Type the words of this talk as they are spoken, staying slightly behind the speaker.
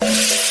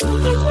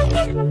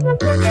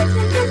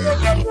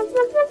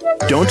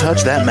Don't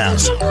touch that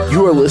mouse.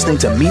 You are listening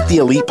to Meet the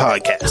Elite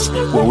Podcast,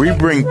 where we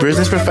bring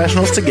business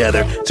professionals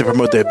together to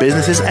promote their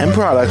businesses and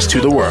products to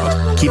the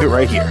world. Keep it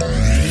right here.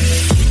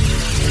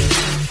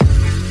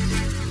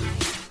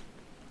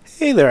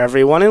 Hey there,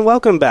 everyone, and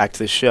welcome back to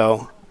the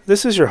show.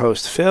 This is your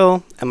host,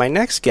 Phil, and my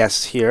next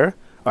guests here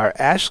are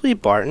Ashley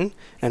Barton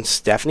and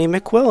Stephanie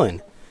McQuillan,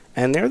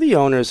 and they're the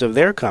owners of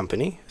their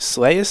company,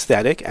 Slay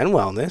Aesthetic and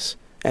Wellness,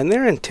 and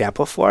they're in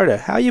Tampa, Florida.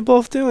 How you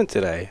both doing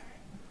today?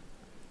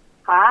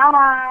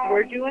 Hi.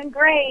 We're doing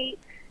great.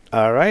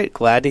 All right,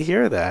 glad to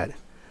hear that.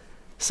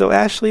 So,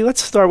 Ashley,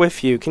 let's start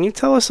with you. Can you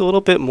tell us a little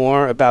bit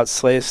more about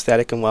Slay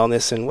Aesthetic and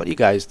Wellness and what you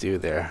guys do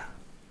there?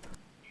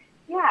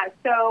 Yeah,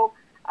 so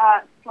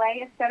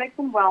Slay Aesthetics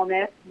and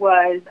Wellness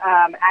was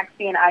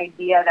actually an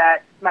idea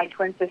that my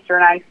twin sister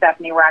and I,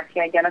 Stephanie, were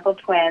actually identical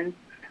twins.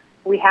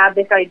 We had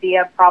this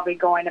idea probably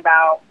going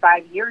about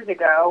 5 years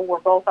ago.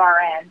 We're both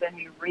RNs, and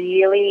we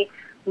really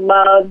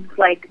loved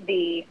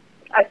the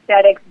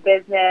aesthetics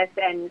business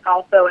and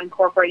also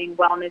incorporating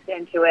wellness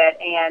into it.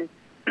 And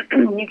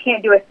you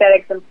can't do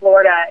aesthetics in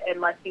Florida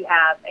unless you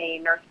have a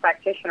nurse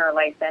practitioner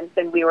license,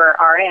 and we were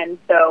RNs.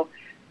 So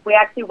we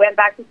actually went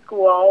back to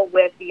school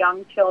with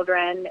young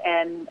children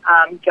and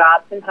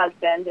jobs and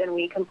husbands, and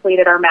we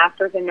completed our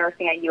master's in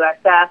nursing at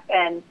USF.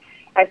 And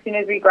as soon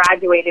as we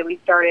graduated, we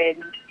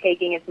started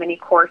taking as many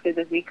courses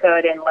as we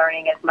could and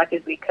learning as much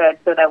as we could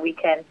so that we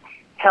can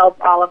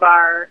help all of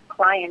our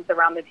clients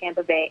around the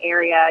Tampa Bay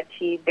area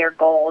achieve their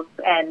goals.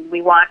 And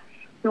we want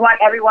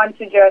everyone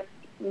to just,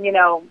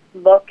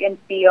 look and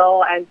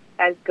feel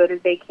as good as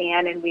they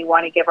can, and we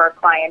want to give our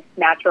clients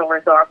natural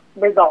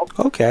results.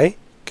 Okay.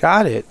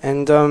 Got it.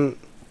 And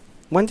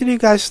when did you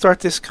guys start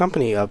this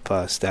company up,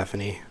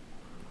 Stephanie?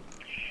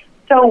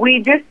 So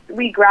we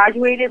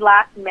graduated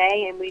last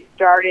May, and we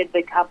started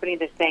the company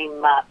the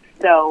same month.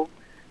 So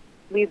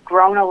we've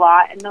grown a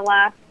lot in the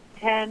last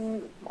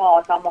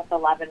it's almost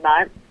 11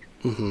 months.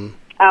 Mm-hmm.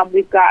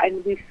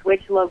 We've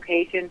switched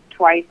locations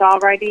twice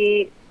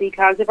already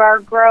because of our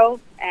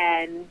growth,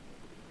 and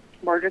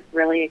we're just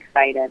really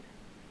excited.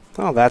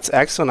 Oh, that's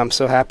excellent. I'm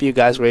so happy you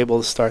guys were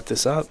able to start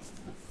this up.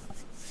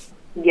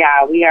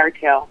 Yeah, we are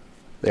too.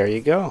 There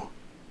you go.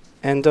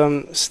 And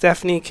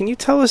Stephanie, can you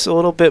tell us a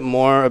little bit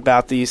more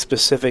about the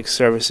specific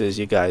services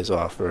you guys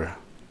offer?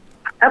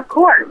 Of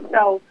course.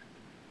 So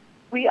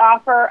we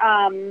offer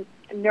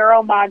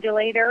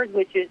neuromodulators,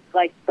 which is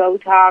like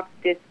Botox,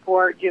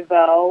 Dysport,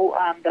 Jeuveau.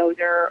 Those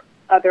are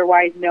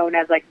otherwise known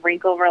as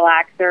wrinkle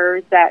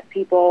relaxers that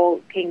people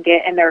can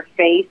get in their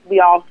face. We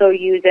also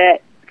use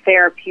it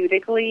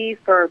therapeutically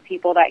for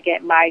people that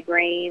get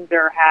migraines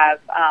or have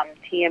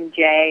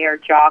TMJ or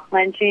jaw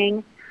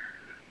clenching.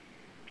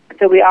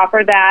 So we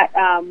offer that.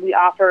 We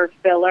offer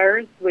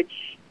fillers,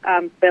 which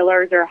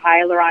fillers are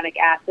hyaluronic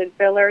acid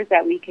fillers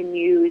that we can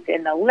use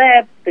in the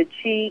lips, the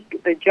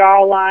cheek, the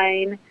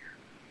jawline,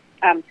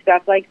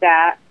 stuff like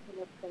that.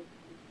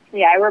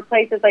 Yeah, it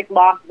replaces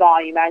lost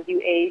volume. As you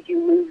age, you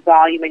lose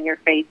volume in your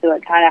face, so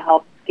it kind of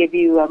helps give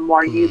you a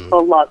more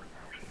youthful look.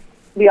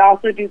 We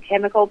also do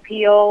chemical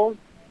peels,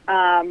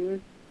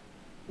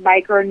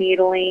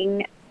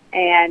 microneedling,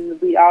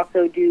 and we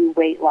also do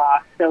weight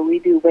loss. So we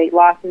do weight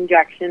loss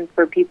injections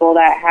for people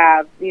that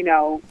have, 10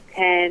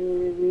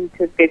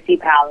 to 50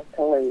 pounds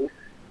to lose.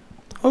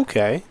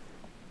 Okay.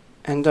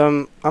 And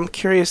I'm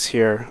curious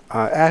here,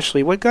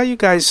 Ashley, what got you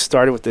guys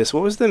started with this?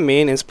 What was the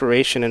main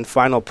inspiration and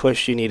final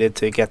push you needed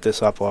to get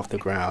this up off the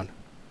ground?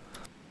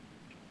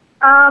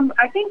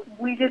 I think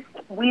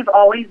we've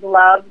always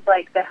loved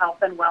the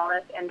health and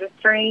wellness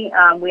industry.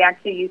 We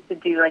actually used to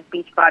do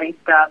Beachbody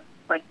stuff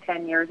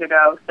 10 years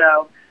ago.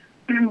 So,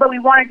 but we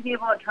wanted to be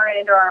able to turn it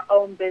into our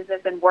own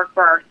business and work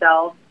for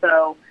ourselves.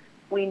 So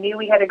we knew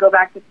we had to go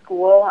back to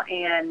school.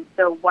 And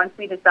so once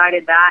we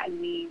decided that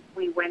and we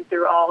went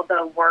through all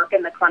the work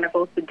and the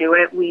clinicals to do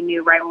it, we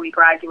knew right when we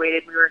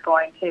graduated we were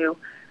going to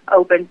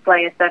open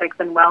Slay Aesthetics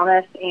and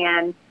Wellness.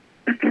 And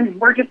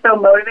we're just so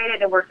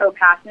motivated and we're so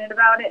passionate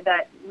about it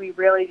that we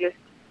really just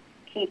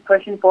keep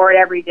pushing forward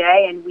every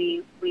day, and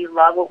we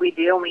love what we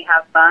do and we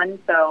have fun.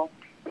 So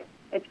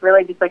it's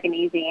really just an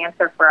easy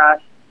answer for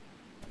us.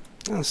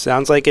 Well,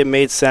 sounds like it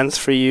made sense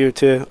for you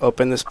to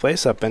open this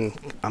place up, and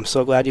I'm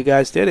so glad you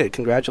guys did it.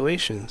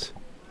 Congratulations.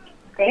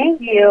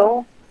 Thank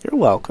you. You're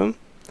welcome.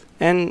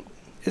 And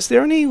is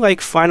there any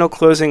final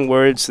closing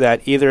words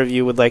that either of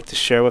you would like to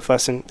share with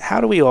us, and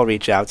how do we all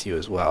reach out to you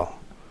as well?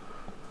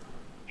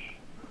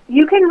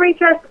 You can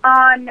reach us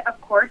on, of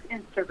course,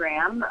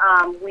 Instagram.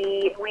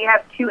 We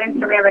have two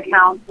Instagram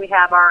accounts. We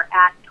have our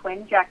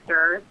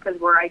 @Twinjectors, because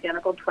we're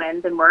identical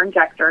twins and we're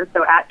injectors.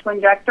 So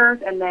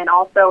 @Twinjectors, and then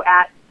also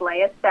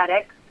 @Slay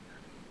Aesthetics.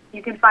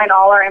 You can find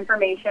all our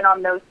information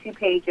on those two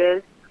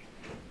pages.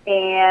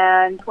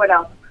 And what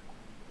else?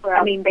 We're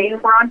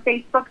on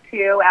Facebook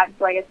too,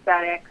 @Slay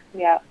Aesthetics.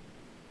 Yeah.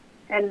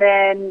 And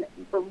then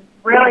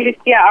really,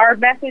 our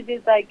message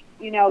is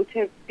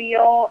to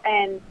feel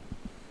and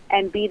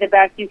be the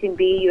best you can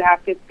be. You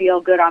have to feel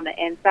good on the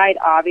inside,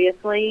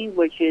 obviously,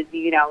 which is,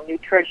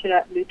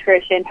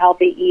 nutrition,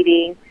 healthy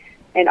eating,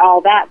 and all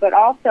that, but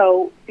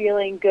also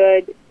feeling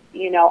good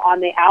on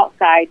the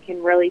outside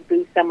can really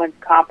boost someone's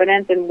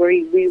confidence, and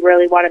we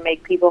really want to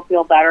make people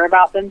feel better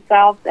about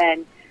themselves,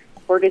 and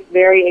we're just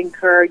very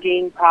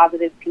encouraging,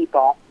 positive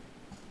people.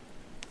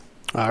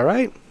 All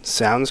right.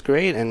 Sounds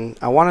great. And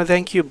I want to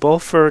thank you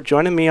both for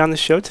joining me on the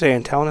show today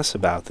and telling us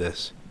about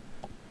this.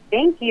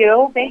 Thank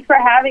you. Thanks for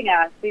having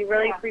us. We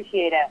really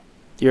appreciate it.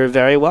 You're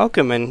very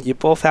welcome, and you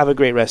both have a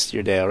great rest of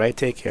your day, all right?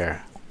 Take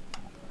care.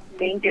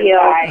 Thank you.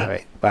 Bye. All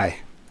right. Bye.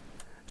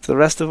 To the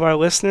rest of our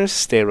listeners,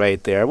 stay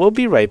right there. We'll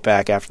be right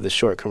back after the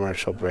short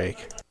commercial break.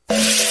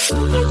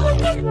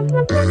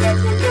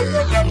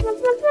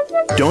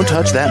 Don't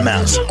touch that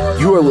mouse.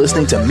 You are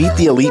listening to Meet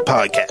the Elite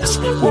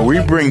Podcast, where we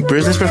bring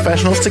business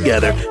professionals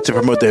together to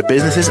promote their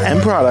businesses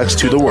and products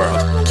to the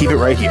world. Keep it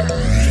right here.